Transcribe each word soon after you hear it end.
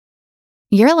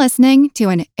You're listening to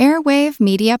an Airwave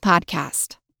Media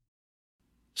Podcast.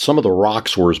 Some of the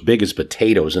rocks were as big as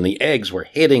potatoes, and the eggs were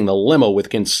hitting the limo with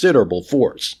considerable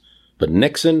force. But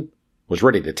Nixon was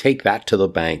ready to take that to the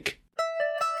bank.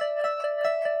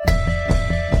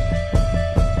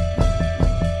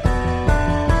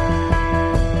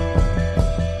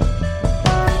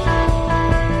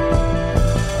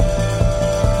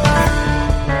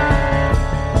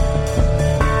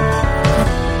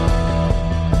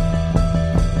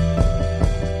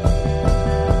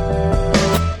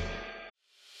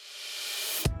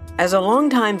 As a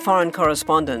longtime foreign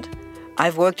correspondent,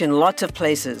 I've worked in lots of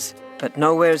places, but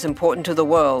nowhere as important to the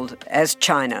world as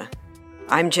China.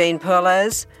 I'm Jane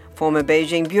Perlez, former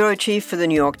Beijing bureau chief for the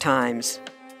New York Times.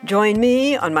 Join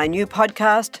me on my new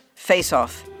podcast, Face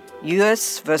Off,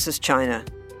 U.S. versus China,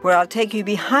 where I'll take you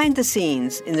behind the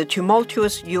scenes in the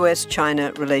tumultuous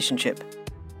U.S.-China relationship.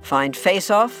 Find Face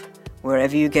Off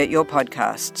wherever you get your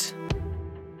podcasts.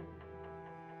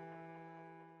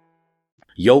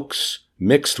 Yolks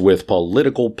mixed with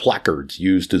political placards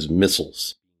used as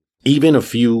missiles. Even a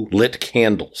few lit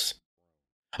candles.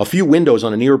 A few windows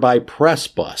on a nearby press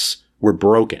bus were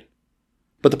broken.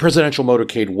 But the presidential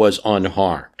motorcade was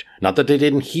unharmed. Not that they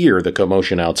didn't hear the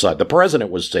commotion outside. The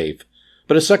president was safe,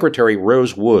 but his secretary,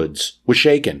 Rose Woods, was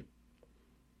shaken.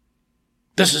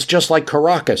 "This is just like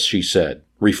Caracas," she said,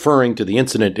 referring to the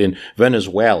incident in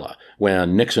Venezuela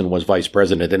when Nixon was vice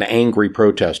president and angry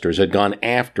protesters had gone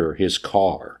after his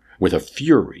car with a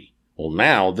fury. Well,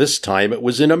 now, this time it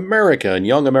was in America and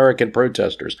young American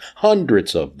protesters,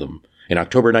 hundreds of them, in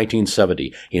October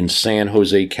 1970 in San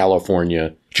Jose,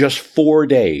 California, just 4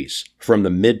 days from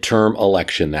the midterm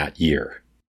election that year.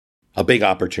 A big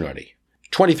opportunity.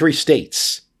 23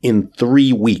 states in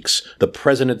 3 weeks. The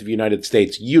President of the United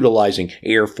States utilizing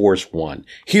Air Force One.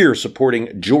 Here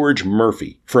supporting George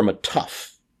Murphy from a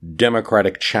tough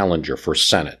Democratic challenger for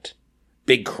Senate.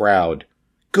 Big crowd.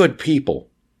 Good people.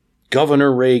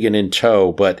 Governor Reagan in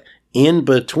tow, but in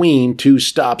between 2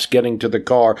 stops getting to the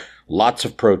car, lots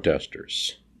of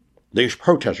protesters. "These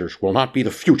protesters will not be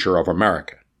the future of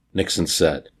America," Nixon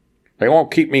said. "They won't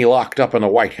keep me locked up in the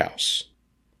White House."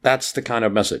 That's the kind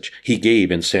of message he gave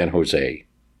in San Jose.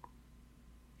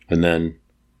 And then,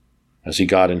 as he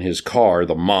got in his car,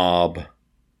 the mob,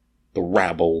 the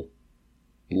rabble,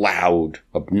 loud,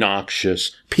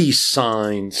 obnoxious, peace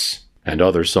signs, and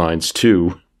other signs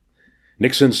too.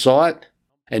 Nixon saw it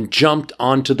and jumped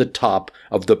onto the top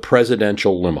of the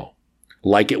presidential limo,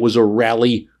 like it was a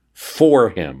rally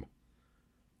for him.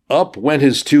 Up went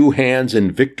his 2 hands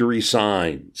in victory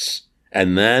signs,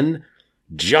 and then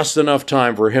just enough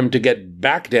time for him to get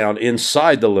back down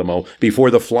inside the limo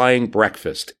before the flying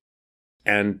breakfast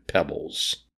and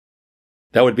pebbles.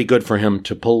 That would be good for him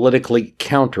to politically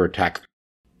counterattack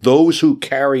those who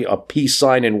carry a peace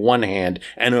sign in one hand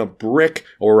and a brick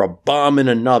or a bomb in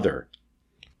another.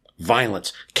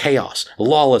 Violence, chaos,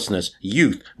 lawlessness,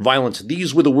 youth, violence.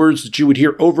 These were the words that you would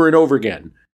hear over and over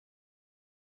again.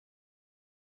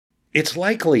 It's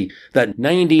likely that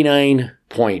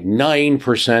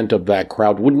 99.9% of that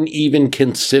crowd wouldn't even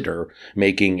consider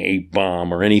making a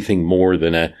bomb or anything more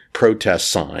than a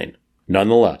protest sign.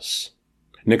 Nonetheless,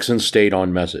 Nixon stayed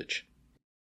on message.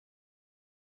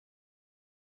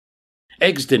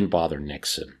 Eggs didn't bother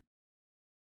Nixon.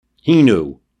 He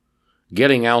knew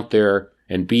getting out there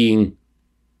and being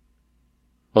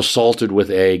assaulted with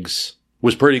eggs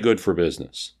was pretty good for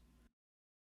business.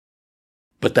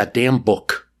 But that damn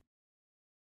book.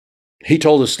 He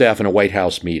told his staff in a White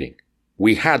House meeting,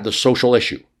 "We had the social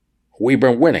issue. We've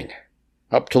been winning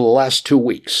up to the last 2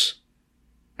 weeks.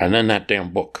 And then that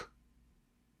damn book."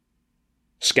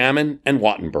 Scammon and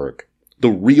Wattenberg,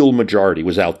 the real majority,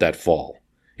 was out that fall.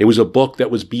 It was a book that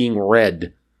was being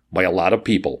read by a lot of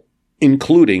people,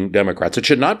 including Democrats. It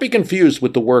should not be confused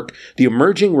with the work, The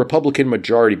Emerging Republican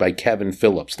Majority by Kevin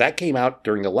Phillips. That came out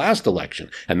during the last election,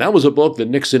 and that was a book that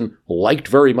Nixon liked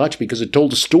very much because it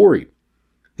told a story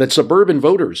that suburban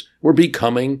voters were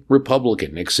becoming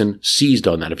Republican. Nixon seized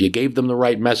on that. If you gave them the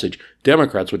right message,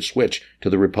 Democrats would switch to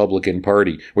the Republican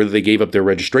Party, whether they gave up their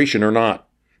registration or not.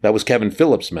 That was Kevin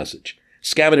Phillips' message.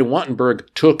 Scammon and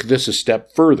Wattenberg took this a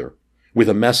step further with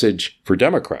a message for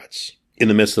Democrats in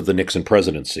the midst of the Nixon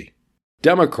presidency.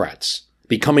 Democrats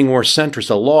becoming more centrist,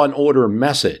 a law and order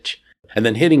message, and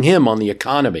then hitting him on the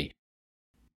economy.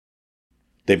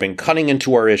 They've been cutting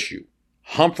into our issue.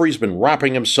 Humphrey's been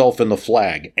wrapping himself in the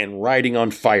flag and riding on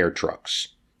fire trucks.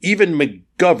 Even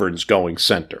McGovern's going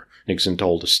center, Nixon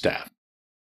told his staff.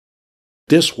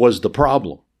 This was the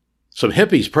problem. Some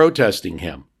hippies protesting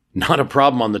him. Not a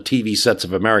problem on the TV sets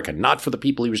of America, not for the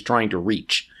people he was trying to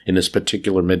reach in this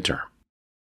particular midterm.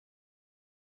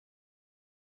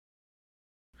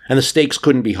 And the stakes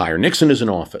couldn't be higher. Nixon is in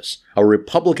office, a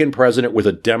Republican president with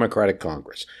a Democratic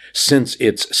Congress, since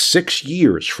it's 6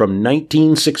 years from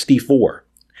 1964.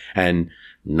 And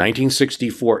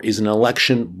 1964 is an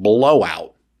election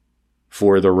blowout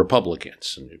for the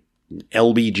Republicans.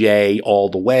 LBJ all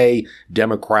the way.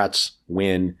 Democrats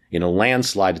win in a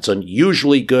landslide. It's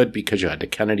unusually good because you had the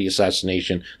Kennedy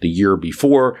assassination the year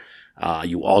before.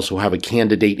 You also have a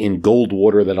candidate in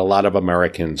Goldwater that a lot of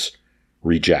Americans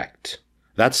reject.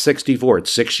 That's 64.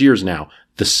 It's 6 years now.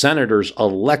 The senators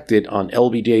elected on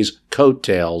LBJ's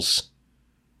coattails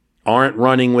aren't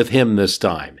running with him this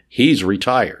time. He's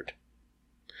retired.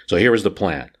 So here was the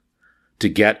plan: to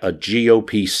get a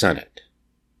GOP Senate,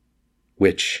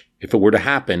 which, if it were to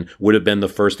happen, would have been the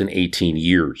first in 18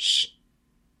 years.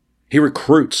 He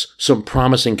recruits some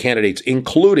promising candidates,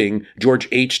 including George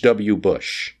H.W.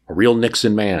 Bush, a real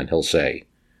Nixon man, he'll say,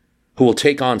 who will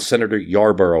take on Senator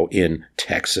Yarborough in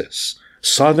Texas.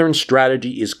 Southern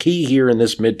strategy is key here in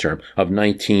this midterm of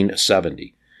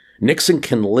 1970. Nixon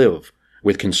can live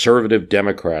with conservative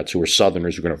Democrats who are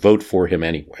Southerners who are going to vote for him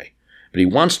anyway. But he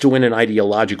wants to win an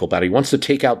ideological battle. He wants to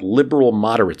take out liberal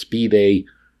moderates, be they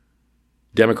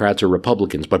Democrats or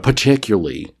Republicans, but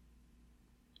particularly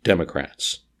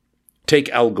Democrats. Take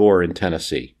Al Gore in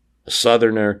Tennessee, a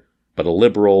Southerner, but a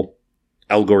liberal,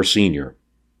 Al Gore Sr.,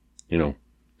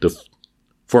 the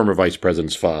former vice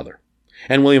president's father.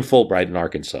 And William Fulbright in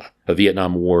Arkansas, a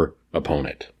Vietnam War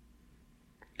opponent.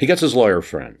 He gets his lawyer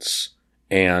friends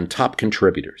and top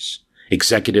contributors,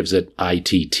 executives at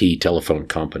ITT Telephone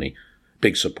Company,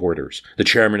 big supporters, the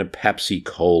chairman of Pepsi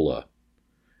Cola,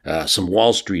 some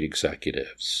Wall Street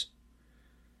executives,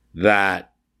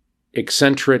 that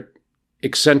eccentric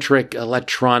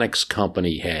electronics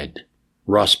company head,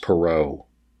 Ross Perot,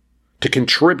 to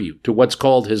contribute to what's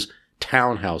called his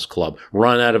Townhouse Club,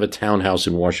 run out of a townhouse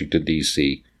in Washington,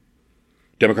 D.C.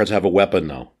 Democrats have a weapon,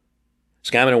 though.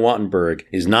 Scammon and Wattenberg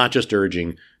is not just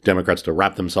urging Democrats to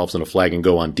wrap themselves in a flag and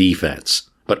go on defense,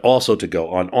 but also to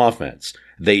go on offense.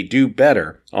 They do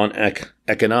better on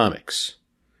economics,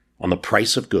 on the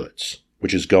price of goods,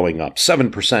 which is going up. 7%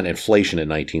 inflation in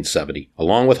 1970,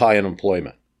 along with high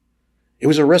unemployment. It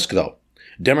was a risk, though.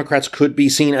 Democrats could be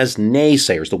seen as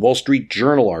naysayers. The Wall Street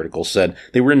Journal article said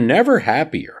they were never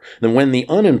happier than when the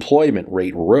unemployment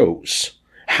rate rose.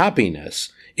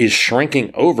 Happiness is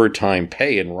shrinking overtime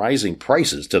pay and rising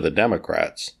prices to the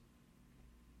Democrats.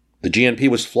 The GNP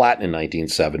was flat in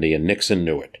 1970, and Nixon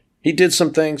knew it. He did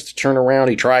some things to turn around.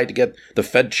 He tried to get the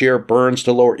Fed chair Burns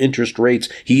to lower interest rates.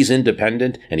 He's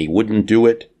independent, and he wouldn't do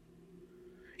it.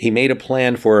 He made a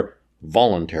plan for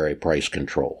voluntary price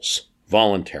controls.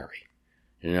 Voluntary.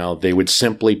 They would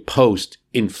simply post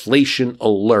inflation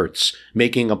alerts,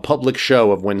 making a public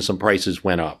show of when some prices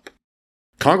went up.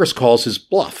 Congress calls his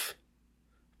bluff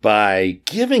by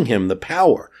giving him the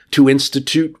power to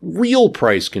institute real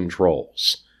price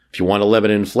controls. If you want to limit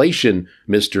inflation,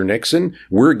 Mr. Nixon,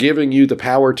 we're giving you the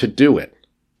power to do it.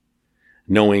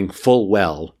 Knowing full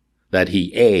well that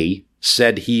he, A,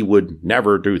 said he would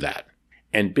never do that,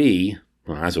 and B,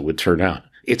 as it would turn out,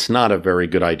 it's not a very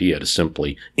good idea to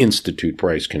simply institute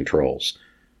price controls.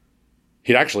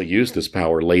 He'd actually used this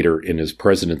power later in his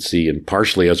presidency and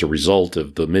partially as a result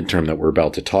of the midterm that we're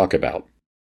about to talk about.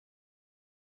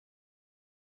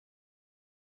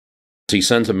 He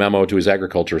sends a memo to his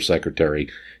agriculture secretary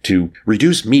to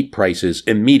reduce meat prices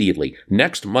immediately,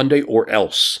 next Monday or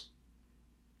else.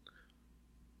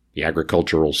 The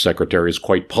agricultural secretary is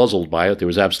quite puzzled by it. There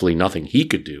was absolutely nothing he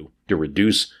could do to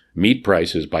reduce meat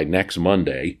prices by next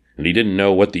Monday, and he didn't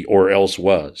know what the or else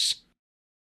was.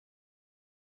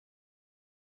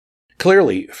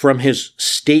 Clearly, from his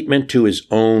statement to his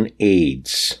own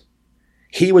aides,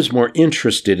 he was more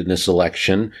interested in this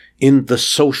election in the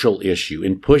social issue,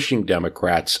 in pushing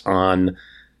Democrats on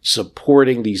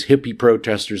supporting these hippie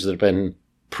protesters that have been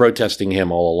protesting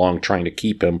him all along, trying to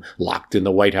keep him locked in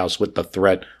the White House with the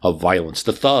threat of violence.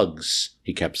 The thugs,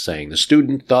 he kept saying, the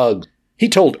student thugs. He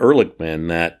told Ehrlichman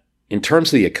that in terms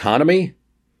of the economy,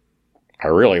 I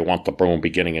really want the boom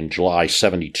beginning in July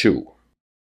 72.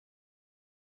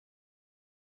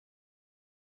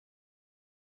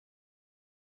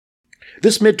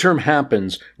 This midterm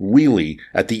happens really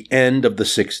at the end of the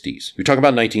 60s. You're talking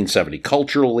about 1970.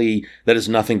 Culturally, that has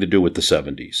nothing to do with the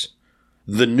 70s.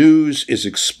 The news is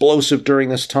explosive during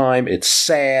this time. It's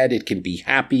sad. It can be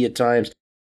happy at times.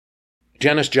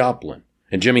 Janis Joplin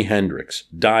and Jimi Hendrix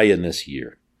die in this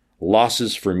year.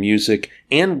 Losses for music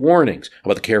and warnings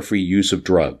about the carefree use of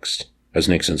drugs, as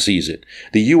Nixon sees it.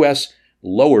 The U.S.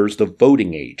 lowers the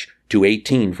voting age to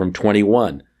 18 from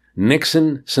 21.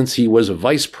 Nixon, since he was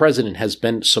vice president, has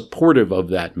been supportive of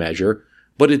that measure,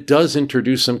 but it does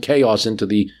introduce some chaos into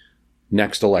the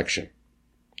next election.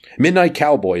 Midnight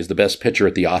Cowboy is the best picture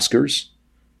at the Oscars.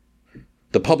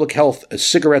 The Public Health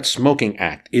Cigarette Smoking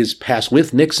Act is passed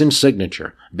with Nixon's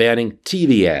signature, banning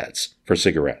TV ads for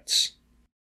cigarettes.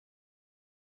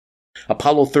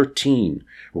 Apollo 13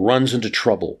 runs into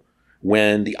trouble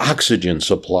when the oxygen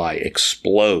supply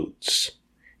explodes.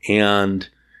 And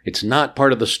it's not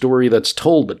part of the story that's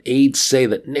told, but aides say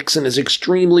that Nixon is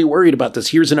extremely worried about this.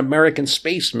 Here's an American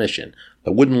space mission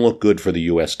that wouldn't look good for the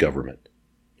U.S. government.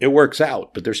 It works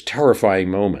out, but there's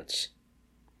terrifying moments.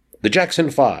 The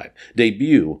Jackson 5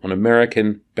 debut on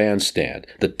American Bandstand,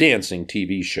 the dancing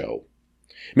TV show.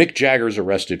 Mick Jagger's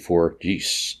arrested for,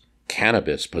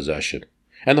 cannabis possession.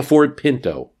 And the Ford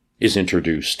Pinto is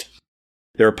introduced.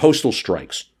 There are postal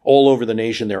strikes all over the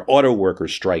nation. There are auto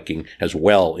workers striking as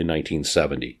well in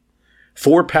 1970.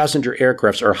 4 passenger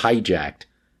aircrafts are hijacked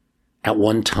at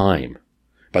one time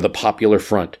by the Popular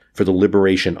Front for the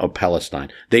Liberation of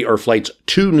Palestine. They are flights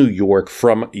to New York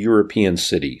from European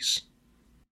cities.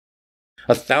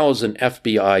 1,000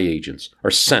 FBI agents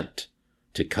are sent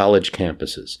to college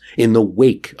campuses in the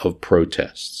wake of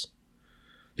protests.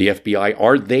 The FBI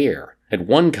are there at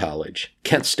one college,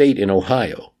 Kent State in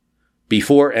Ohio,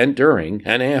 before and during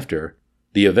and after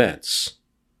the events,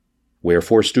 where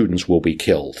 4 students will be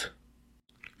killed.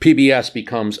 PBS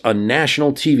becomes a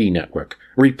national TV network,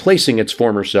 replacing its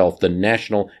former self, the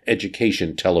National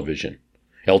Education Television.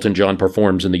 Elton John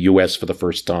performs in the U.S. for the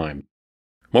first time.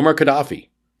 Muammar Gaddafi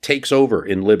takes over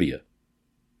in Libya.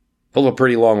 He'll have a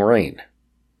pretty long reign.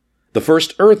 The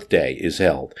first Earth Day is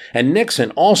held, and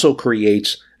Nixon also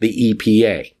creates the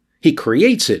EPA. He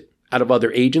creates it out of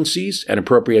other agencies and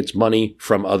appropriates money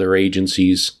from other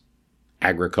agencies,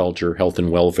 agriculture, health and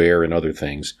welfare, and other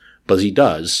things. But he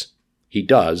does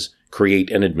create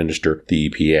and administer the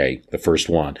EPA, the first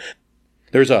one.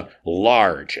 There's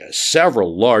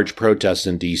several large protests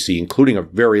in D.C., including a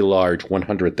very large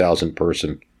 100,000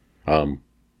 person,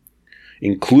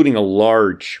 including a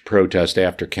large protest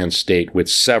after Kent State with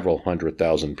several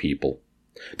 100,000 people.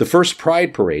 The first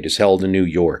Pride Parade is held in New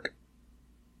York.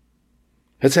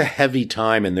 It's a heavy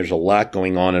time, and there's a lot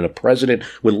going on, and a president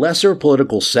with lesser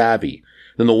political savvy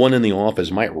than the one in the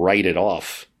office might write it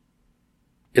off.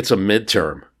 It's a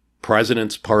midterm.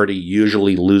 President's party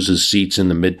usually loses seats in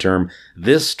the midterm.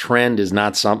 This trend is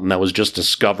not something that was just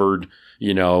discovered,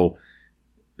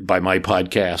 by my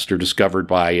podcast or discovered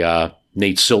by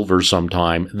Nate Silver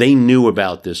sometime. They knew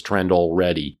about this trend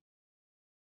already.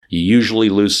 You usually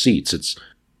lose seats.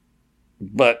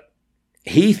 But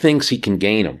he thinks he can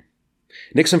gain them.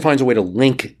 Nixon finds a way to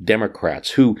link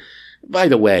Democrats who, by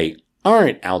the way,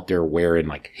 aren't out there wearing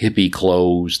like hippie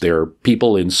clothes. They're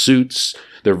people in suits.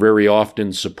 They're very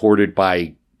often supported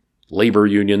by labor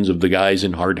unions of the guys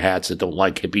in hard hats that don't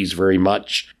like hippies very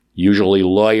much. Usually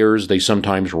lawyers. They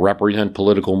sometimes represent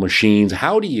political machines.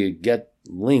 How do you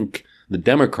link the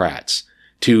Democrats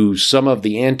to some of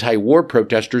the anti-war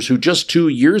protesters who just 2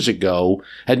 years ago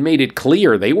had made it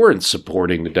clear they weren't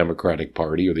supporting the Democratic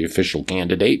Party or the official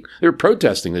candidate? They're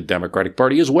protesting the Democratic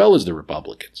Party as well as the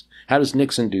Republicans. How does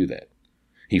Nixon do that?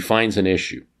 He finds an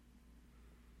issue.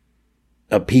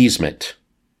 Appeasement.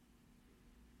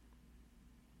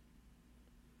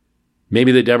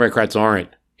 Maybe the Democrats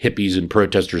aren't hippies and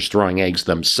protesters throwing eggs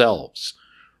themselves,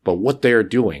 but what they're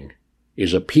doing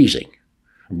is appeasing,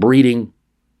 breeding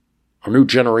a new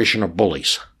generation of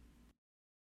bullies.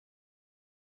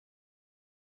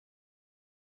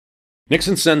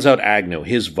 Nixon sends out Agnew,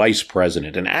 his vice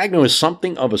president, and Agnew is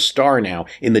something of a star now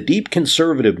in the deep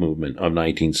conservative movement of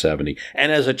 1970.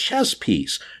 And as a chess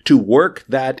piece to work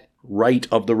that right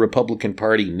of the Republican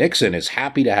Party, Nixon is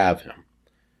happy to have him.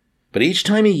 But each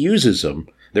time he uses him,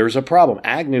 there's a problem.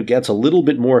 Agnew gets a little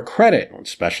bit more credit,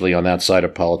 especially on that side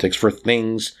of politics, for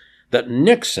things that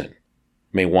Nixon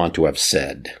may want to have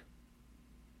said.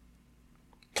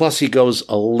 Plus, he goes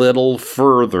a little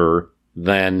further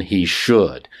than he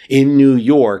should. In New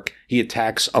York, he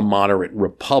attacks a moderate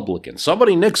Republican.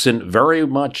 Somebody Nixon very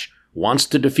much wants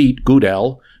to defeat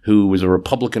Goodell, who was a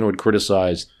Republican who had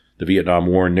criticized the Vietnam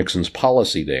War and Nixon's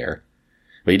policy there.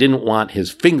 But he didn't want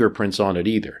his fingerprints on it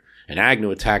either. And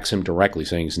Agnew attacks him directly,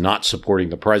 saying he's not supporting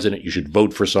the president. You should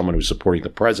vote for someone who's supporting the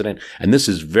president. And this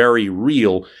is very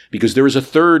real because there is a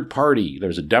third party.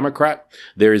 There's a Democrat,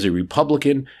 there is a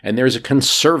Republican, and there's a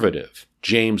conservative,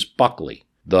 James Buckley,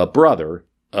 the brother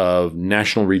of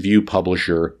National Review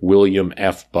publisher William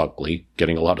F. Buckley,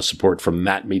 getting a lot of support from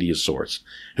that media source,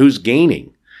 who's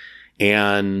gaining.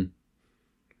 And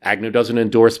Agnew doesn't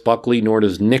endorse Buckley, nor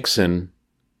does Nixon,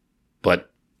 but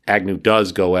Agnew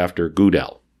does go after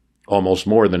Goodell. Almost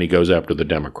more than he goes after the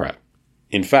Democrat.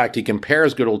 In fact, he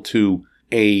compares Goodall to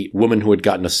a woman who had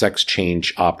gotten a sex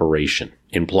change operation,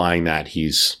 implying that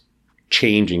he's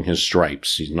changing his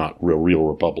stripes. He's not a real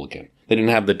Republican. They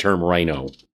didn't have the term rhino.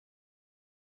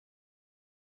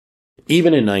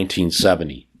 Even in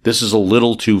 1970, this is a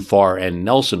little too far, and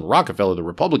Nelson Rockefeller, the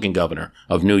Republican governor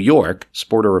of New York,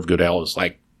 supporter of Goodell, is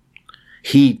like,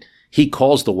 he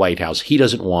calls the White House. He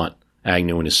doesn't want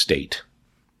Agnew in his state.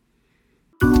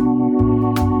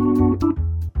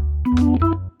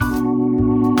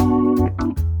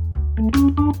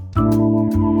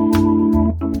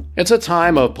 It's a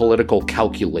time of political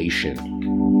calculation,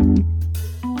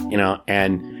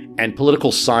 and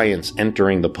political science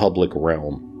entering the public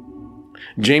realm.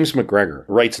 James McGregor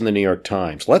writes in the New York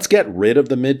Times, let's get rid of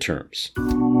the midterms.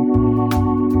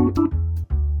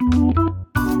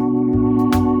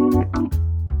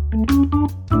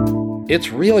 It's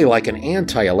really like an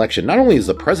anti-election. Not only is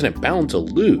the president bound to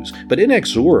lose, but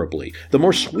inexorably, the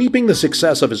more sweeping the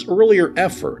success of his earlier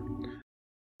effort,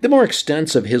 the more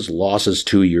extensive his losses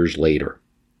 2 years later.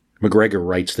 McGregor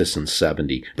writes this in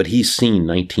 70, but he's seen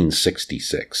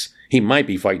 1966. He might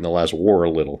be fighting the last war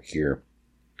a little here.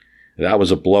 That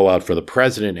was a blowout for the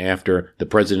president after the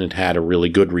president had a really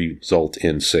good result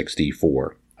in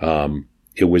 64.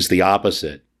 It was the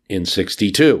opposite in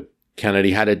 62.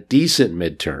 Kennedy had a decent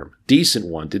midterm, decent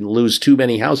one, didn't lose too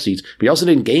many House seats, but he also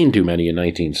didn't gain too many in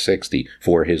 1960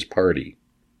 for his party.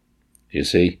 You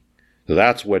see? So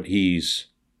that's what he's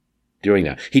doing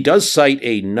that. He does cite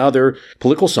another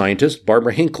political scientist,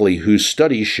 Barbara Hinckley, whose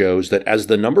study shows that as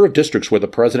the number of districts where the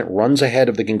president runs ahead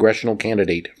of the congressional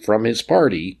candidate from his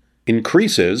party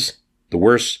increases, the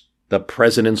worse the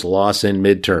president's loss in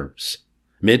midterms.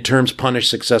 Midterms punish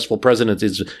successful presidents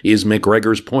is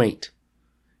McGregor's point.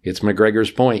 It's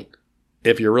McGregor's point.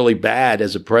 If you're really bad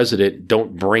as a president,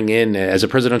 don't bring in, as a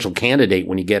presidential candidate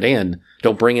when you get in,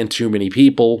 don't bring in too many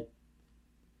people.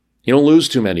 You don't lose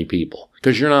too many people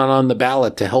because you're not on the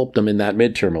ballot to help them in that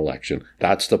midterm election.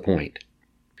 That's the point.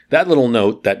 That little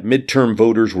note that midterm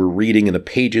voters were reading in the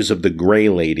pages of The Gray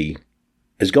Lady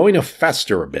is going to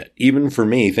fester a bit, even for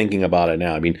me thinking about it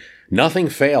now. I mean, nothing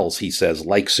fails, he says,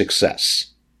 like success.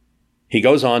 He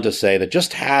goes on to say that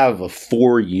just have a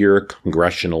 4-year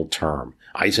congressional term.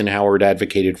 Eisenhower had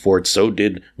advocated for it, so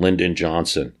did Lyndon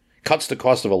Johnson. Cuts the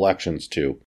cost of elections,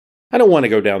 too. I don't want to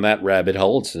go down that rabbit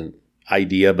hole. It's an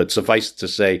idea, but suffice to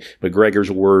say, McGregor's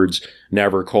words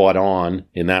never caught on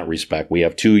in that respect. We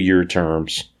have 2-year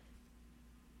terms.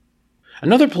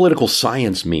 Another political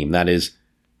science meme that is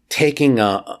taking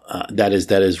that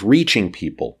is reaching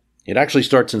people. It actually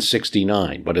starts in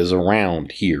 69, but is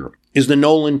around here, is the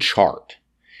Nolan chart.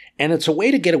 And it's a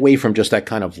way to get away from just that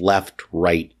kind of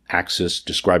left-right axis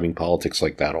describing politics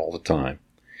like that all the time.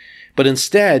 But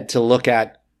instead to look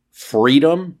at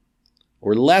freedom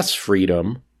or less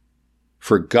freedom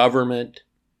for government,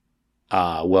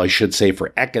 I should say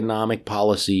for economic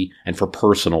policy and for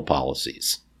personal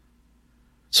policies.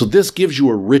 So this gives you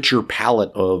a richer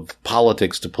palette of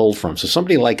politics to pull from. So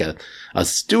somebody like a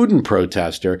student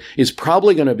protester is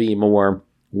probably going to be more,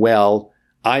 well,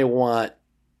 I want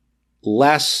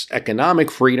less economic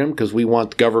freedom because we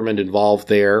want government involved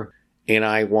there, and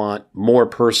I want more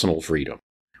personal freedom,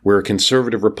 where a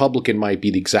conservative Republican might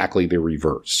be exactly the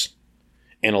reverse,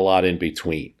 and a lot in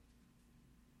between.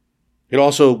 It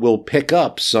also will pick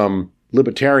up some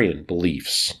libertarian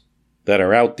beliefs that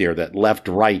are out there that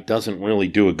left-right doesn't really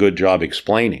do a good job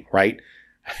explaining, right?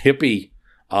 A hippie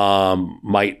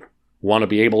might want to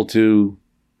be able to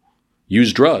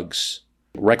use drugs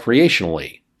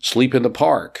recreationally, sleep in the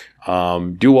park,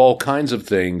 do all kinds of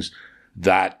things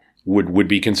that would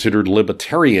be considered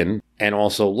libertarian and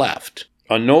also left.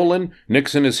 On Nolan,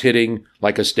 Nixon is hitting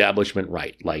like establishment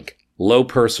right, like low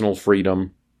personal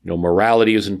freedom,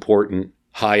 morality is important,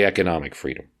 high economic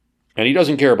freedom. And he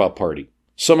doesn't care about party.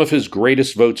 Some of his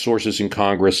greatest vote sources in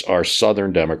Congress are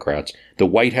Southern Democrats. The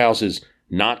White House is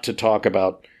not to talk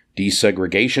about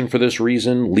desegregation for this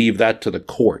reason. Leave that to the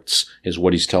courts, is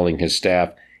what he's telling his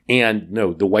staff. And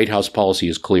no, the White House policy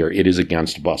is clear. It is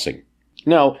against busing.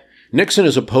 Now, Nixon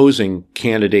is opposing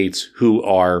candidates who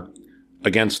are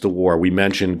against the war. We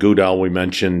mentioned Goodell. We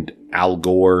mentioned Al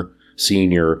Gore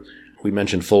Sr. We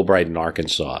mentioned Fulbright in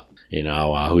Arkansas,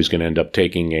 who's going to end up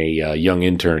taking a young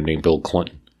intern named Bill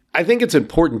Clinton. I think it's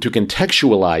important to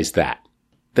contextualize that.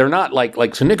 They're not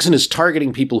so Nixon is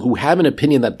targeting people who have an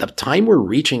opinion that the time we're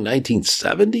reaching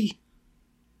 1970,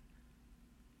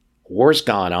 war's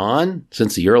gone on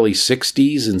since the early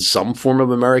 60s in some form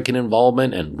of American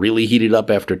involvement and really heated up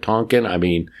after Tonkin. I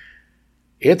mean,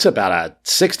 it's about a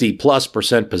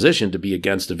 60+% position to be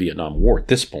against the Vietnam War at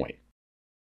this point.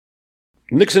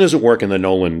 Nixon isn't working the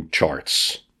Nolan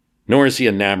charts, nor is he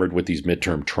enamored with these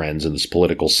midterm trends and this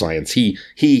political science.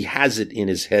 He has it in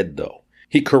his head, though.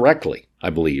 He correctly, I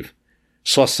believe,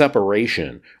 saw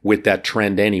separation with that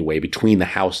trend anyway between the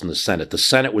House and the Senate. The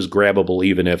Senate was grabbable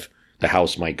even if the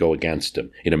House might go against him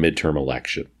in a midterm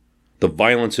election. The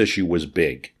violence issue was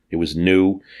big. It was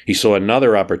new. He saw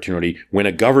another opportunity when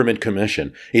a government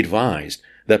commission advised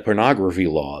that pornography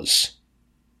laws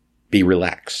be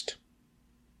relaxed.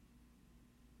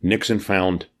 Nixon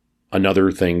found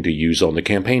another thing to use on the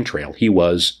campaign trail. He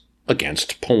was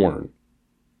against porn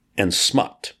and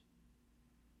smut.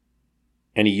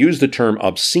 And he used the term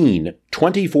obscene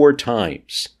 24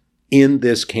 times in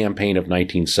this campaign of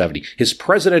 1970. His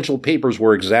presidential papers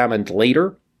were examined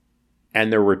later,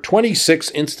 and there were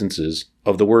 26 instances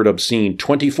of the word obscene.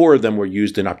 24 of them were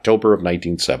used in October of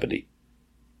 1970.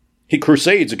 He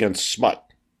crusades against smut,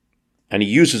 and he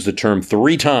uses the term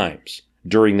 3 times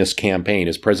during this campaign.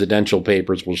 His presidential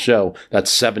papers will show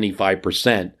that's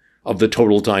 75% of the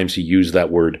total times he used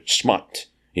that word smut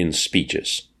in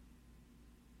speeches.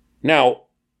 Now,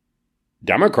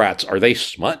 Democrats, are they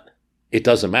smut? It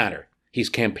doesn't matter. He's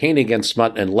campaigning against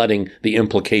smut and letting the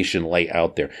implication lay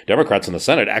out there. Democrats in the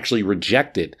Senate actually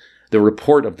rejected the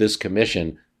report of this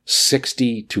commission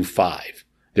 60-5.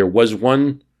 There was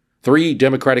 3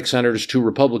 Democratic senators, 2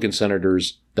 Republican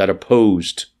senators that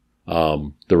opposed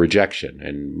the rejection,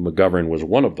 and McGovern was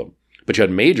one of them. But you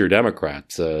had major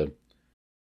Democrats.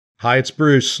 Hi, it's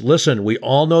Bruce. Listen, we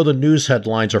all know the news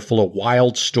headlines are full of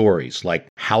wild stories, like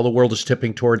how the world is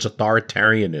tipping towards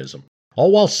authoritarianism,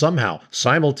 all while somehow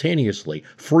simultaneously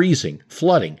freezing,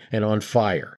 flooding, and on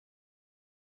fire.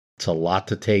 It's a lot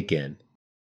to take in.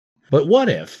 But what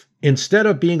if, instead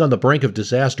of being on the brink of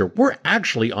disaster, we're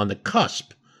actually on the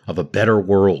cusp of a better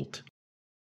world?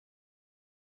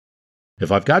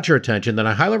 If I've got your attention, then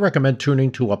I highly recommend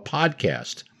tuning to a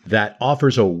podcast that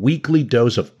offers a weekly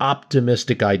dose of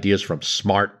optimistic ideas from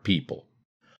smart people.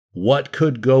 What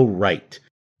Could Go Right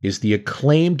is the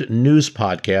acclaimed news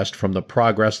podcast from the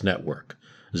Progress Network.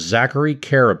 Zachary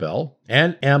Karabell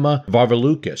and Emma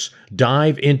Varvaloucas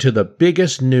dive into the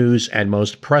biggest news and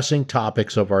most pressing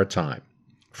topics of our time,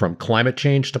 from climate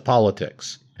change to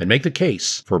politics, and make the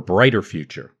case for a brighter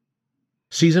future.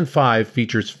 Season 5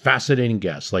 features fascinating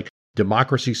guests like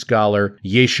democracy scholar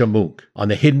Yesha Mounk on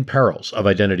the hidden perils of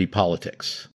identity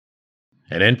politics,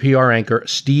 and NPR anchor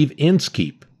Steve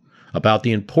Inskeep about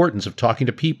the importance of talking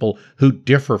to people who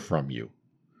differ from you,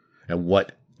 and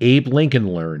what Abe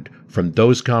Lincoln learned from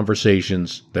those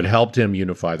conversations that helped him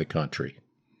unify the country.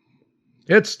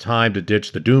 It's time to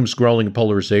ditch the doom-scrolling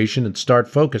polarization and start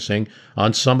focusing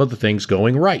on some of the things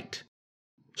going right.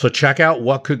 So check out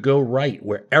What Could Go Right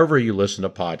wherever you listen to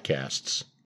podcasts.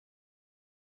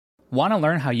 Want to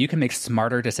learn how you can make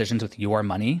smarter decisions with your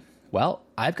money? Well,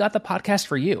 I've got the podcast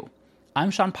for you.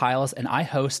 I'm Sean Piles, and I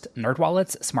host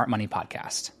NerdWallet's Smart Money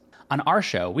Podcast. On our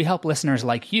show, we help listeners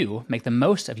like you make the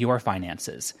most of your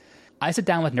finances. I sit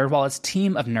down with NerdWallet's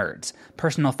team of nerds,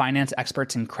 personal finance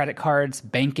experts in credit cards,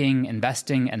 banking,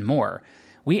 investing, and more.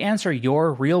 We answer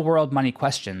your real-world money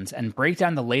questions and break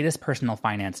down the latest personal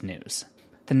finance news.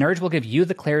 The nerds will give you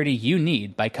the clarity you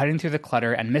need by cutting through the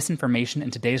clutter and misinformation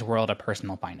in today's world of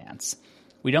personal finance.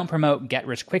 We don't promote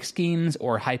get-rich-quick schemes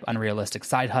or hype unrealistic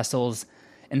side hustles.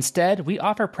 Instead, we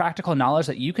offer practical knowledge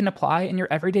that you can apply in your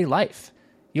everyday life.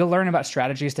 You'll learn about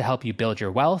strategies to help you build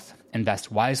your wealth,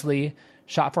 invest wisely,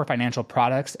 shop for financial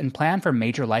products, and plan for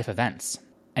major life events.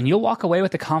 And you'll walk away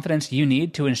with the confidence you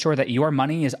need to ensure that your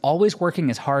money is always working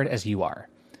as hard as you are.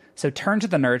 So turn to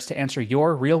the nerds to answer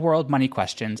your real-world money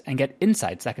questions and get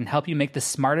insights that can help you make the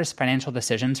smartest financial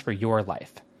decisions for your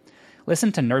life.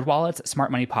 Listen to NerdWallet's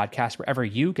Smart Money Podcast wherever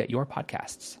you get your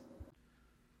podcasts.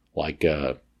 Like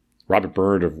Robert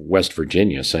Byrd of West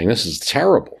Virginia saying, this is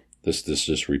terrible,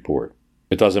 this report.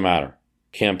 It doesn't matter.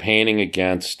 Campaigning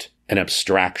against an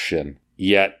abstraction,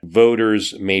 yet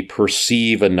voters may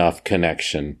perceive enough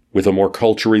connection with a more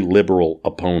culturally liberal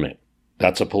opponent.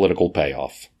 That's a political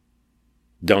payoff.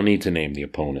 Don't need to name the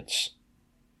opponents.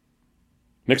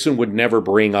 Nixon would never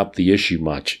bring up the issue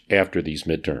much after these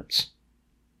midterms.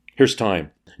 Here's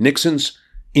Time. Nixon's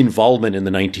involvement in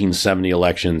the 1970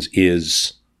 elections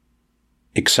is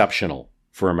exceptional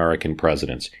for American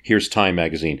presidents. Here's Time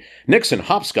magazine. Nixon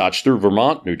hopscotched through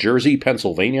Vermont, New Jersey,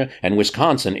 Pennsylvania, and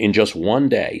Wisconsin in just one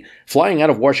day, flying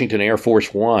out of Washington Air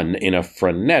Force One in a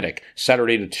frenetic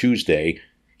Saturday to Tuesday.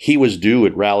 He was due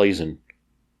at rallies in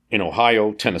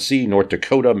Ohio, Tennessee, North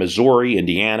Dakota, Missouri,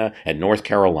 Indiana, and North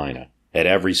Carolina. At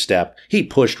every step, he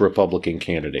pushed Republican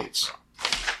candidates.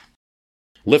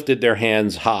 lifted their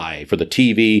hands high for the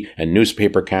TV and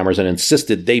newspaper cameras and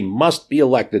insisted they must be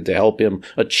elected to help him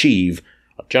achieve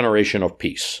a generation of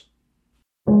peace.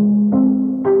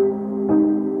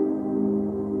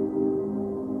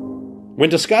 When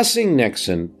discussing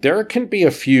Nixon, there can be a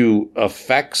few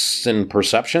effects and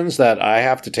perceptions that I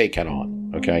have to take head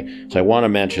on, okay? So I want to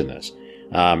mention this.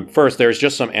 First, there's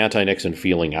just some anti-Nixon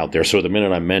feeling out there, so the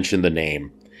minute I mention the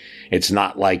name, it's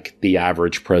not like the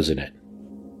average president.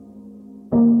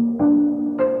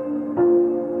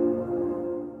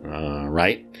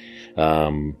 Right?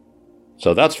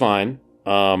 So that's fine.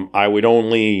 I would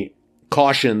only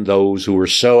caution those who are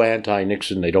so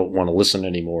anti-Nixon they don't want to listen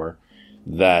anymore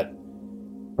that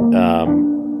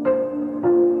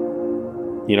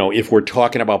if we're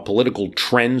talking about political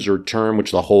trends or term,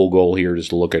 which the whole goal here is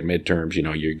to look at midterms,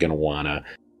 you're going to want to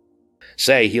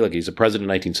say, he's a president in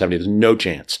 1970. There's no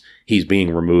chance he's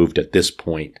being removed at this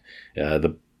point.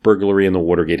 The burglary in the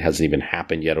Watergate hasn't even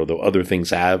happened yet, although other things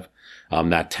have.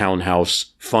 That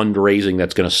townhouse fundraising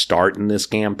that's going to start in this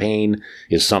campaign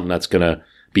is something that's going to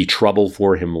be trouble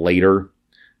for him later.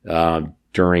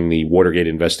 During the Watergate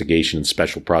investigation and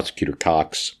Special Prosecutor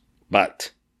Cox.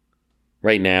 But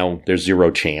right now, there's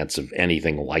zero chance of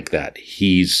anything like that.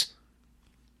 He's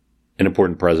an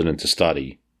important president to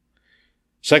study.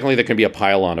 Secondly, there can be a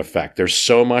pile-on effect. There's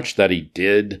so much that he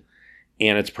did,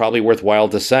 and it's probably worthwhile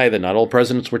to say that not all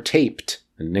presidents were taped.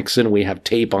 And Nixon, we have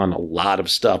tape on a lot of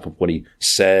stuff of what he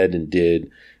said and did.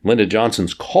 Lyndon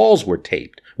Johnson's calls were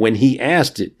taped when he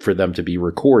asked it for them to be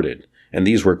recorded. And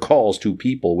these were calls to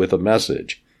people with a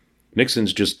message.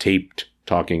 Nixon's just taped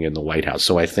talking in the White House.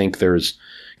 So I think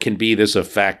can be this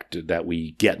effect that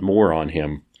we get more on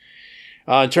him.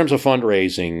 In terms of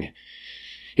fundraising,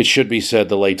 it should be said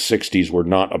the late 60s were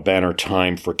not a banner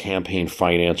time for campaign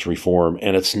finance reform.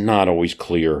 And it's not always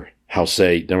clear how,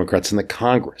 say, Democrats in the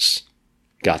Congress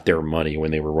got their money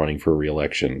when they were running for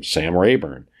re-election. Sam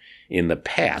Rayburn, in the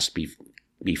past,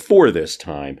 before this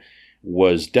time,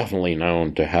 was definitely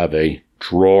known to have a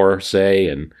drawer, say,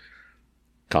 and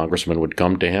congressmen would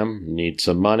come to him, need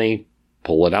some money,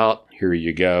 pull it out, here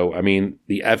you go. I mean,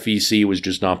 the FEC was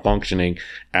just not functioning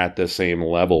at the same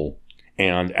level.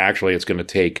 And actually, it's going to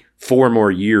take 4 more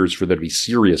years for there to be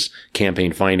serious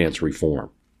campaign finance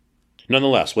reform.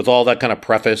 Nonetheless, with all that kind of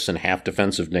preface and half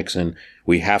defense of Nixon,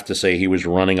 we have to say he was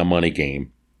running a money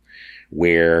game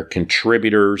where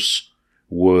contributors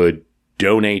would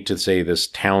donate to, say, this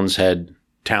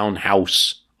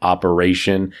townhouse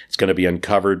operation. It's going to be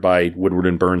uncovered by Woodward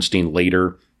and Bernstein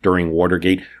later during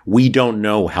Watergate. We don't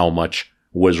know how much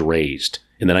was raised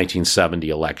in the 1970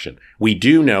 election. We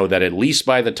do know that at least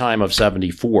by the time of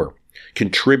 74,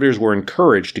 contributors were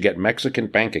encouraged to get Mexican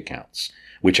bank accounts,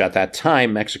 which at that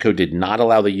time, Mexico did not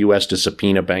allow the U.S. to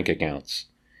subpoena bank accounts.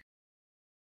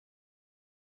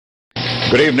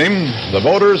 Good evening. The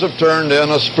voters have turned in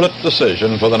a split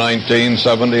decision for the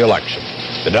 1970 election.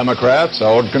 The Democrats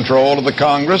held control of the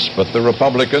Congress, but the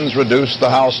Republicans reduced the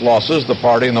House losses the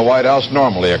party in the White House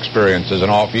normally experiences in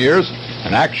off years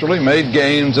and actually made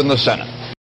gains in the Senate.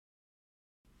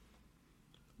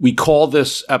 We call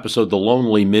this episode the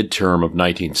lonely midterm of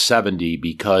 1970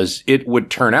 because it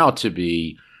would turn out to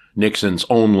be Nixon's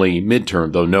only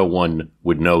midterm, though no one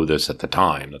would know this at the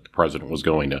time, that the president was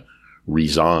going to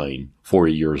resign 4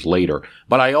 years later.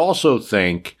 But I also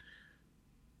think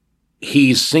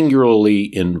he's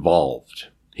singularly involved.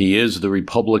 He is the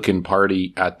Republican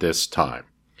Party at this time.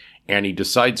 And he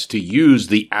decides to use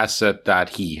the asset that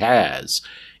he has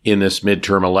in this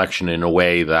midterm election in a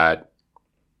way that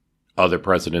other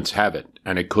presidents haven't.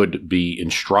 And it could be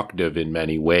instructive in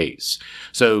many ways.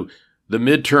 So the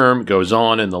midterm goes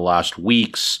on in the last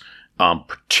weeks,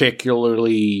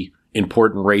 particularly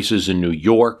important races in New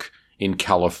York, in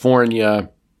California,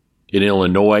 in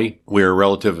Illinois, where a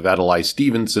relative of Adlai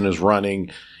Stevenson is running,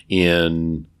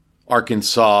 in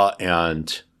Arkansas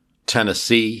and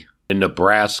Tennessee, in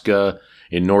Nebraska,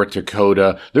 in North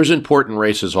Dakota. There's important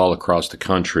races all across the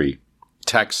country.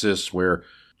 Texas, where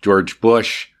George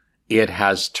Bush, it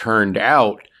has turned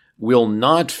out, will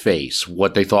not face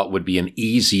what they thought would be an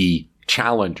easy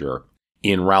challenger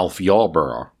in Ralph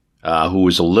Yarborough, who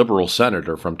was a liberal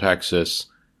senator from Texas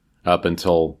up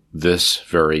until this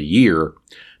very year,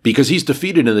 because he's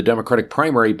defeated in the Democratic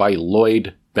primary by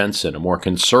Lloyd Bentsen, a more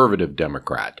conservative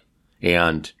Democrat.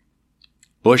 And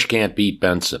Bush can't beat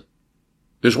Bentsen.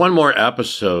 There's one more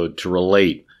episode to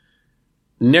relate.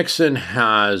 Nixon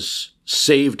has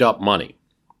saved up money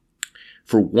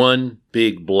for one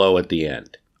big blow at the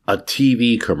end, a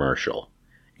TV commercial.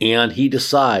 And he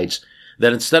decides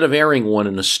that instead of airing one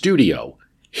in a studio,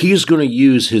 he's going to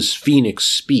use his Phoenix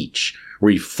speech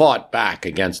where he fought back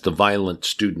against the violent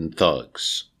student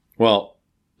thugs. Well,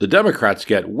 the Democrats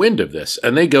get wind of this,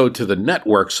 and they go to the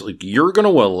networks like, you're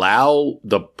going to allow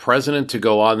the president to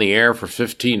go on the air for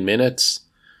 15 minutes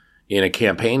in a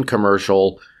campaign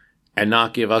commercial and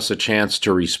not give us a chance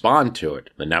to respond to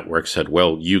it? The network said,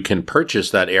 well, you can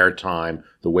purchase that airtime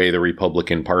the way the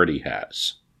Republican Party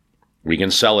has. We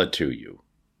can sell it to you.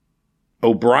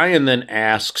 O'Brien then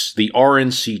asks the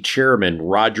RNC chairman,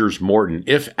 Rogers Morton,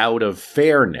 if out of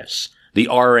fairness, the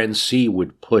RNC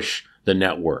would push the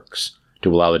networks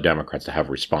to allow the Democrats to have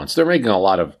a response. They're making a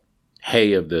lot of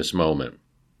hay of this moment.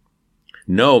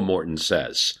 No, Morton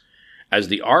says. As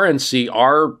the RNC,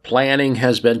 our planning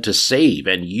has been to save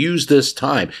and use this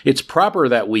time. It's proper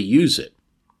that we use it.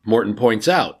 Morton points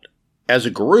out, as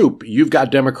a group, you've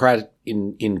got Democrat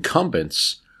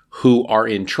incumbents who are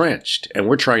entrenched, and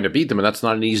we're trying to beat them, and that's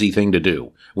not an easy thing to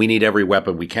do. We need every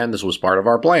weapon we can. This was part of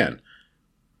our plan.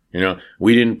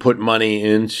 We didn't put money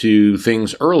into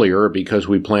things earlier because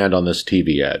we planned on this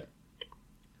TV ad.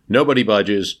 Nobody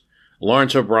budges.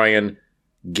 Lawrence O'Brien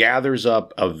gathers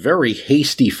up a very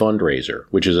hasty fundraiser,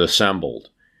 which is assembled.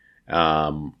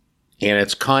 And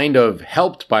it's kind of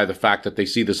helped by the fact that they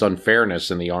see this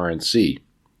unfairness in the RNC.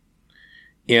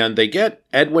 And they get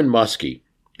Edmund Muskie,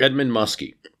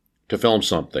 to film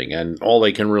something. And all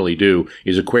they can really do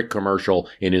is a quick commercial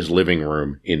in his living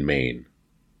room in Maine.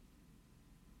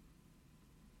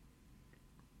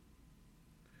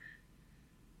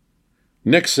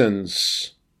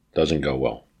 Nixon's doesn't go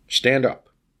well. Stand up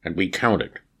and be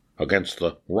counted against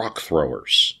the rock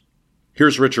throwers.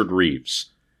 Here's Richard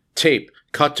Reeves. Tape,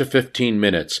 cut to 15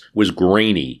 minutes, was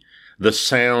grainy. The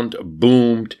sound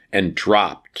boomed and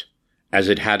dropped as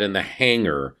it had in the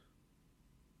hangar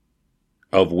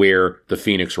of where the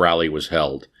Phoenix rally was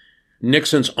held.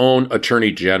 Nixon's own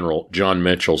Attorney General, John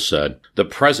Mitchell, said, "The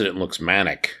president looks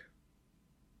manic."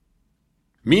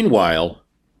 Meanwhile,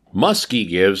 Muskie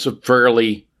gives a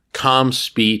fairly calm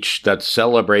speech that's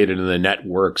celebrated in the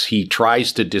networks. He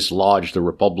tries to dislodge the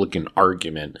Republican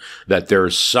argument that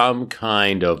there's some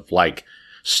kind of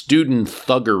student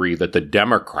thuggery that the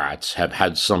Democrats have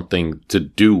had something to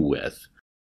do with.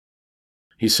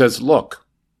 He says, look,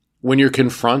 when you're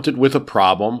confronted with a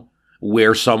problem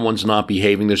where someone's not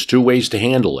behaving, there's two ways to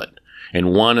handle it.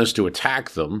 And one is to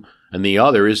attack them, and the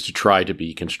other is to try to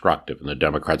be constructive. And the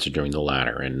Democrats are doing the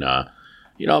latter. And,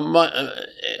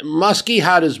 Muskie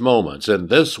had his moments, and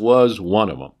this was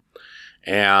one of them.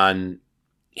 And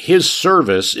his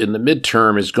service in the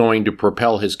midterm is going to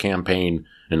propel his campaign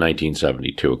in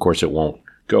 1972. Of course, it won't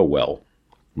go well,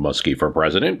 Muskie for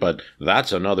president, but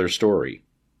that's another story.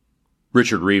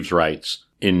 Richard Reeves writes,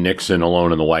 in Nixon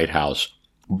Alone in the White House,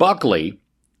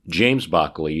 James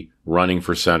Buckley, running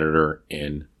for senator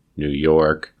in New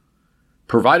York,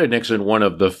 provided Nixon one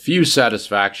of the few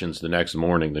satisfactions the next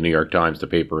morning. The New York Times, the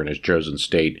paper in his chosen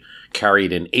state,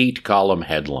 carried an 8-column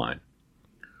headline.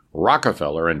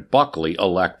 Rockefeller and Buckley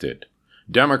elected.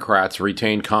 Democrats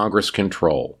retain Congress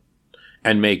control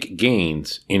and make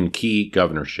gains in key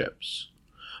governorships.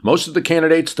 Most of the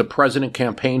candidates the president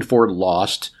campaigned for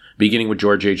lost, beginning with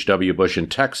George H.W. Bush in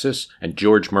Texas and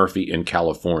George Murphy in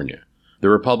California. The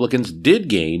Republicans did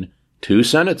gain 2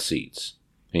 Senate seats.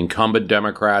 Incumbent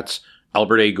Democrats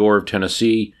Albert A. Gore of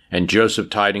Tennessee and Joseph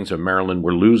Tidings of Maryland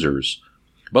were losers,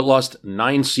 but lost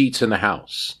 9 seats in the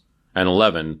House and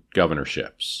 11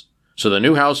 governorships. So the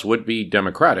new House would be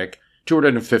Democratic,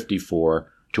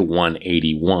 254 to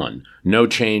 181. No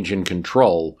change in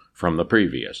control from the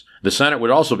previous. The Senate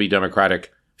would also be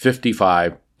Democratic,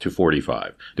 55 to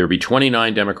 45. There would be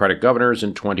 29 Democratic governors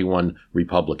and 21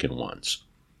 Republican ones.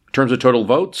 In terms of total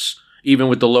votes, even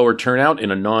with the lower turnout in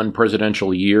a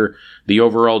non-presidential year, the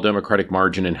overall Democratic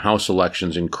margin in House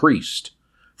elections increased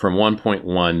from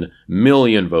 1.1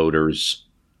 million voters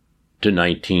in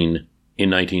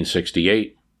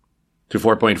 1968 to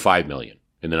 4.5 million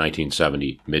in the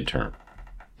 1970 midterm.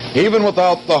 Even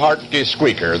without the Hartke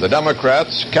squeaker, the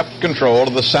Democrats kept control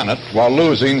of the Senate while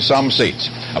losing some seats.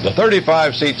 Of the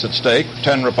 35 seats at stake,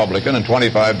 10 Republican and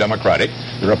 25 Democratic,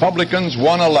 the Republicans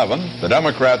won 11, the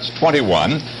Democrats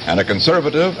 21, and a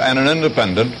conservative and an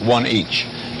independent won each.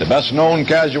 The best-known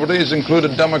casualties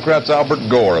included Democrats Albert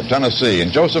Gore of Tennessee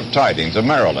and Joseph Tidings of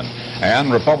Maryland,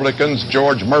 and Republicans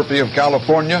George Murphy of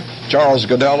California, Charles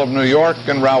Goodell of New York,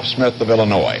 and Ralph Smith of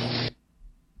Illinois.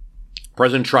 The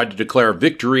president tried to declare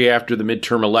victory after the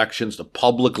midterm elections. The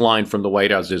public line from the White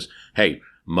House is, hey,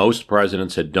 most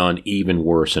presidents had done even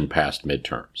worse in past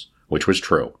midterms, which was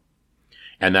true.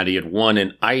 And that he had won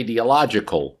an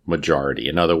ideological majority.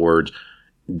 In other words,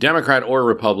 Democrat or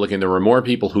Republican, there were more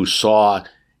people who saw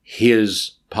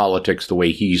his politics the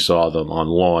way he saw them on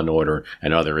law and order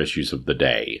and other issues of the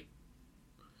day.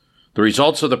 The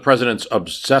results of the president's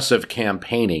obsessive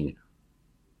campaigning,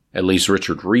 at least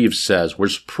Richard Reeves says,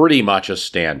 was pretty much a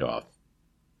standoff.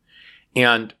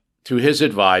 And to his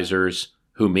advisors,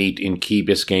 who meet in Key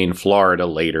Biscayne, Florida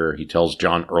later, he tells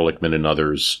John Ehrlichman and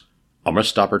others, a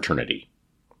missed opportunity.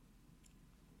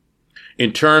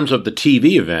 In terms of the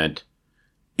TV event,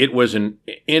 it was an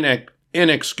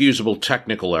inexcusable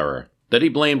technical error that he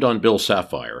blamed on Bill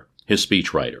Sapphire, his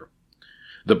speechwriter.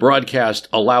 The broadcast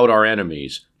allowed our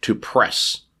enemies to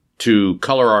press, to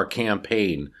color our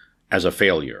campaign as a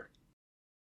failure.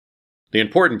 The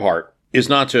important part is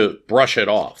not to brush it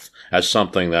off as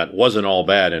something that wasn't all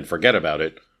bad and forget about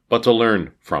it, but to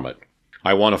learn from it.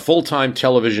 I want a full-time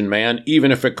television man,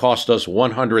 even if it cost us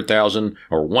 $100,000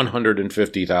 or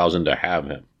 $150,000 to have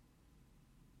him.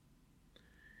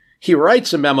 He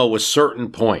writes a memo with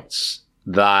certain points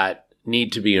that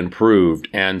need to be improved,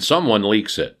 and someone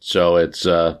leaks it. So it's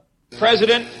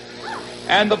President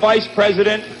and the Vice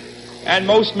President and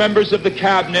most members of the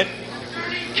cabinet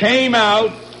came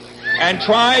out and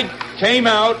tried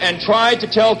to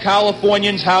tell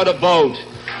Californians how to vote.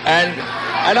 And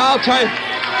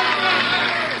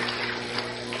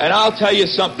I'll tell you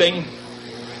something.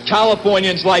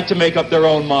 Californians like to make up their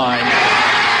own mind.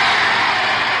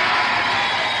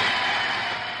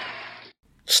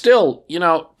 Still,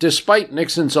 despite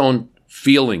Nixon's own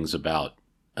feelings about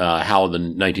how the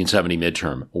 1970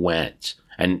 midterm went,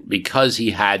 and because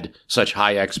he had such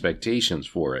high expectations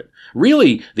for it,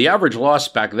 really, the average loss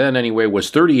back then anyway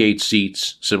was 38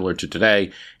 seats, similar to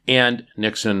today, and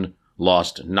Nixon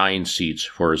lost 9 seats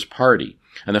for his party.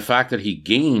 And the fact that he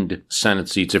gained Senate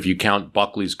seats, if you count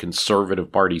Buckley's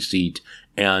Conservative Party seat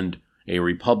and a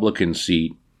Republican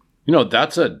seat,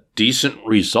 that's a decent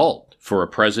result for a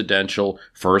presidential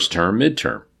first-term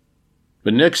midterm.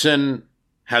 But Nixon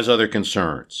has other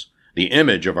concerns. The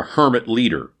image of a hermit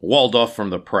leader, walled off from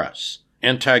the press,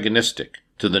 antagonistic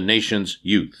to the nation's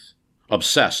youth,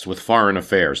 obsessed with foreign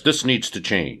affairs. This needs to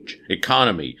change.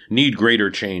 Economy, need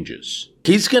greater changes.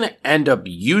 He's going to end up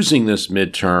using this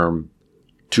midterm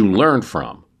to learn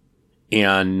from.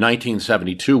 And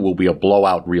 1972 will be a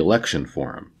blowout re-election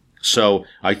for him. So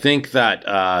I think that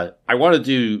I wanted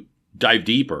to dive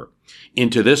deeper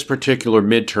into this particular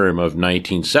midterm of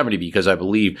 1970 because I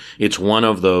believe it's one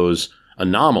of those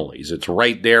anomalies. It's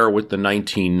right there with the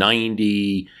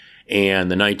 1990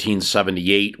 and the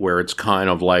 1978 where it's kind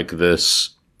of like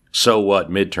this so what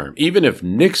midterm. Even if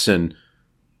Nixon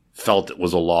felt it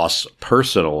was a loss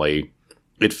personally,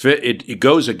 it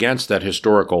goes against that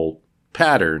historical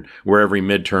pattern where every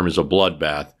midterm is a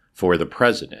bloodbath for the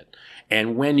president.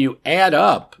 And when you add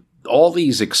up all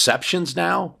these exceptions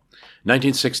now,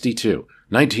 1962,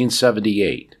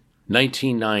 1978,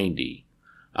 1990,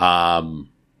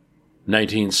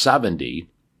 1970.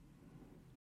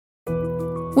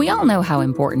 We all know how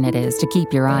important it is to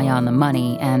keep your eye on the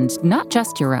money and not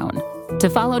just your own. To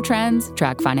follow trends,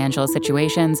 track financial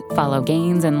situations, follow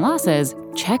gains and losses,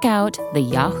 check out the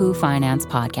Yahoo Finance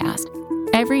podcast.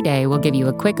 Every day, we'll give you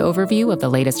a quick overview of the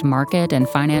latest market and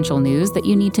financial news that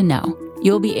you need to know.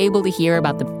 You'll be able to hear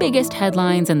about the biggest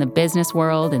headlines in the business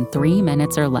world in 3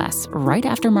 minutes or less, right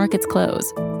after markets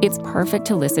close. It's perfect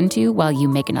to listen to while you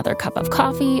make another cup of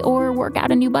coffee or work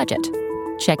out a new budget.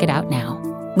 Check it out now.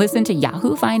 Listen to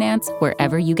Yahoo Finance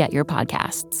wherever you get your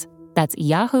podcasts. That's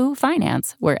Yahoo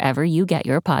Finance wherever you get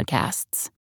your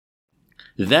podcasts.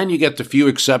 Then you get the few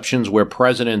exceptions where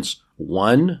presidents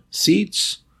won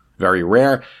seats. Very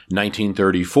rare.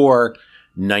 1934,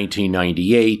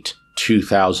 1998,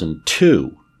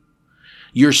 2002.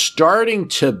 You're starting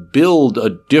to build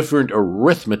a different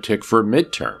arithmetic for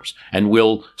midterms, and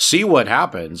we'll see what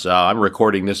happens. I'm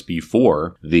recording this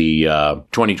before the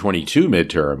 2022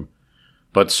 midterm,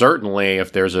 but certainly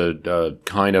if there's a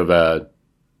kind of a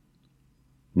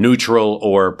neutral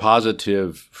or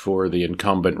positive for the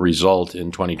incumbent result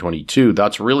in 2022,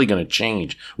 that's really going to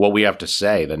change what we have to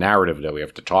say, the narrative that we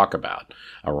have to talk about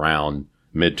around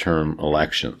midterm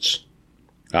elections.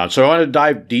 So I want to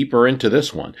dive deeper into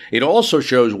this one. It also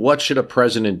shows what should a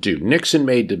president do. Nixon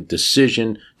made the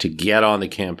decision to get on the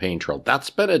campaign trail. That's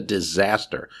been a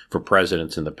disaster for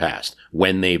presidents in the past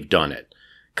when they've done it.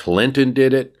 Clinton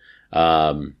did it.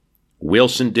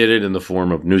 Wilson did it in the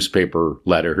form of newspaper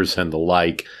letters and the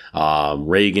like.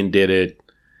 Reagan did it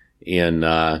in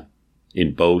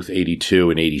both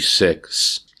 82 and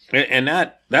 86. And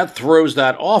that throws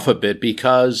that off a bit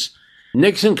because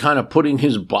Nixon kind of putting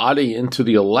his body into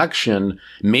the election,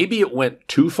 maybe it went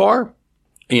too far,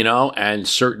 and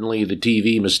certainly the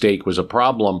TV mistake was a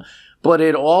problem, but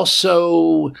it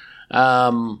also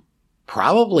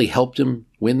probably helped him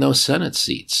win those Senate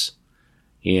seats.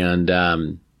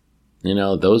 And,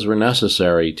 those were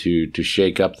necessary to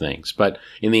shake up things. But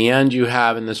in the end, you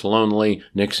have in this lonely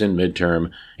Nixon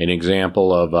midterm an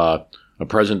example of a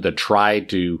president that tried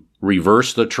to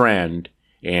reverse the trend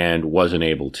and wasn't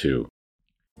able to.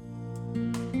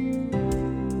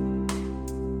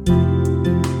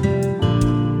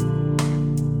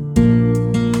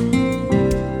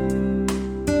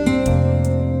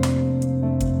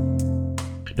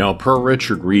 Now, per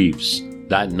Richard Reeves,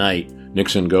 that night,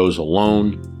 Nixon goes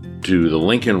alone to the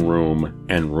Lincoln Room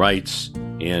and writes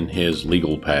in his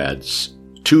legal pads,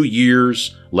 2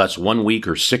 years less 1 week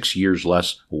or 6 years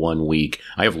less 1 week.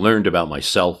 I have learned about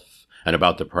myself and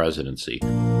about the presidency.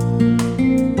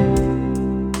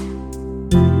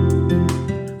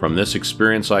 From this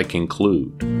experience, I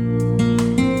conclude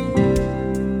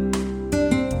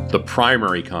the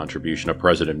primary contribution a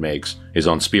president makes is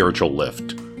on spiritual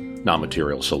lift, not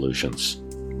material solutions.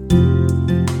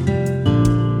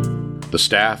 The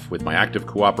staff, with my active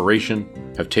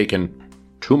cooperation, have taken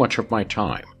too much of my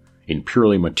time in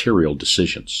purely material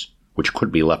decisions, which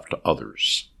could be left to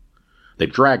others.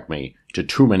 They've dragged me to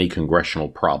too many congressional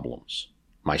problems.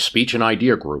 My speech and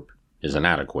idea group is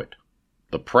inadequate.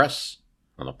 The press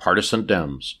and the partisan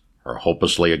Dems are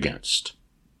hopelessly against.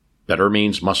 Better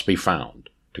means must be found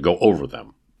to go over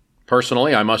them.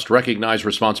 Personally, I must recognize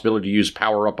responsibility to use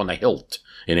power up on the hilt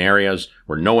in areas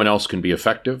where no one else can be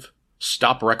effective,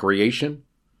 stop recreation,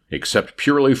 except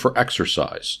purely for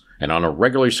exercise and on a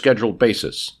regularly scheduled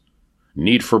basis,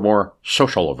 need for more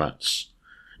social events,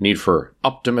 need for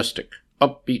optimistic,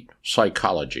 upbeat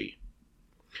psychology,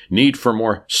 need for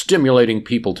more stimulating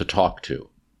people to talk to,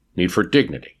 need for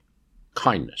dignity,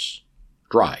 kindness,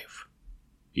 drive,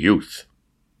 youth,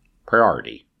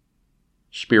 priority,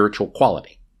 spiritual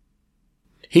quality.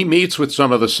 He meets with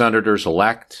some of the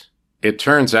senators-elect. It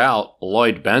turns out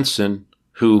Lloyd Bentsen,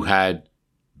 who had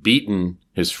beaten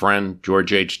his friend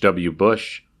George H.W.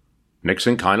 Bush,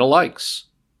 Nixon kind of likes.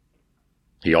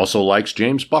 He also likes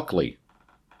James Buckley,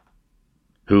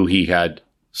 who he had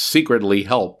secretly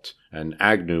helped, and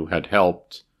Agnew had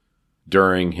helped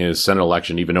during his Senate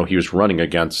election, even though he was running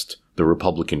against the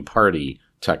Republican Party,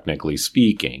 technically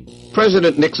speaking.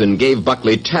 President Nixon gave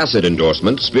Buckley tacit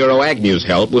endorsement. Spiro Agnew's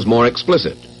help was more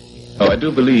explicit. I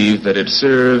do believe that it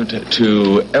served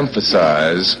to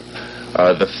emphasize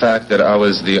the fact that I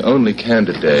was the only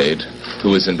candidate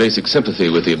who was in basic sympathy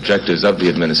with the objectives of the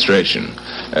administration.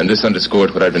 And this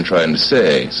underscored what I've been trying to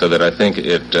say, so that I think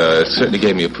it certainly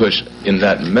gave me a push in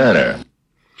that manner.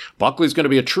 Buckley's going to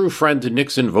be a true friend to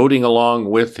Nixon, voting along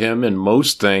with him in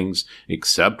most things,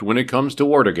 except when it comes to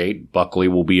Watergate. Buckley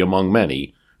will be among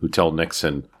many who tell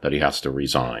Nixon that he has to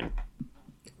resign.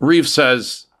 Reeves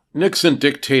says, Nixon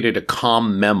dictated a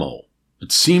calm memo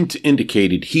that seemed to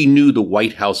indicate he knew the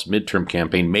White House midterm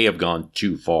campaign may have gone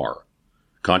too far,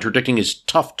 contradicting his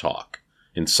tough talk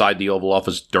inside the Oval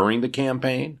Office during the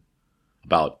campaign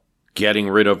about getting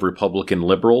rid of Republican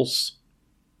liberals.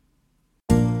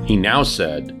 He now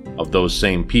said of those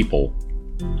same people,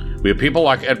 we have people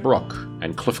like Ed Brooke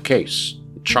and Cliff Case,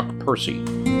 Chuck Percy.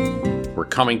 We're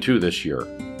coming to this year,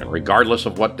 and regardless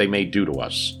of what they may do to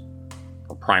us,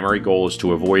 our primary goal is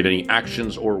to avoid any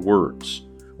actions or words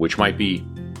which might be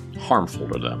harmful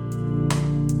to them.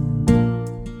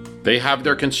 They have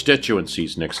their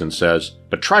constituencies, Nixon says,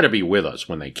 but try to be with us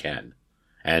when they can.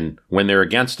 And when they're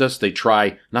against us, they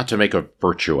try not to make a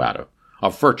virtue out of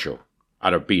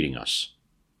beating us.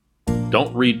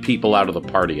 Don't read people out of the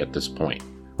party at this point.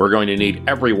 We're going to need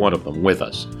every one of them with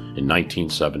us in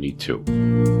 1972.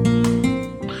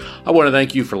 I want to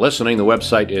thank you for listening. The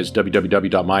website is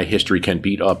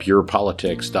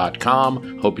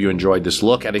www.myhistorycanbeatupyourpolitics.com. Hope you enjoyed this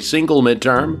look at a single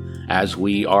midterm as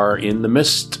we are in the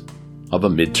midst of a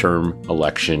midterm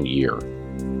election year.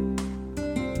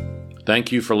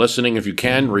 Thank you for listening. If you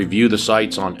can, review the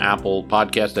sites on Apple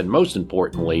Podcast, and most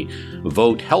importantly,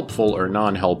 vote helpful or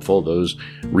non-helpful, those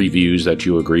reviews that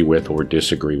you agree with or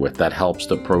disagree with. That helps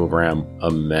the program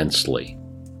immensely.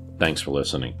 Thanks for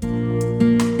listening.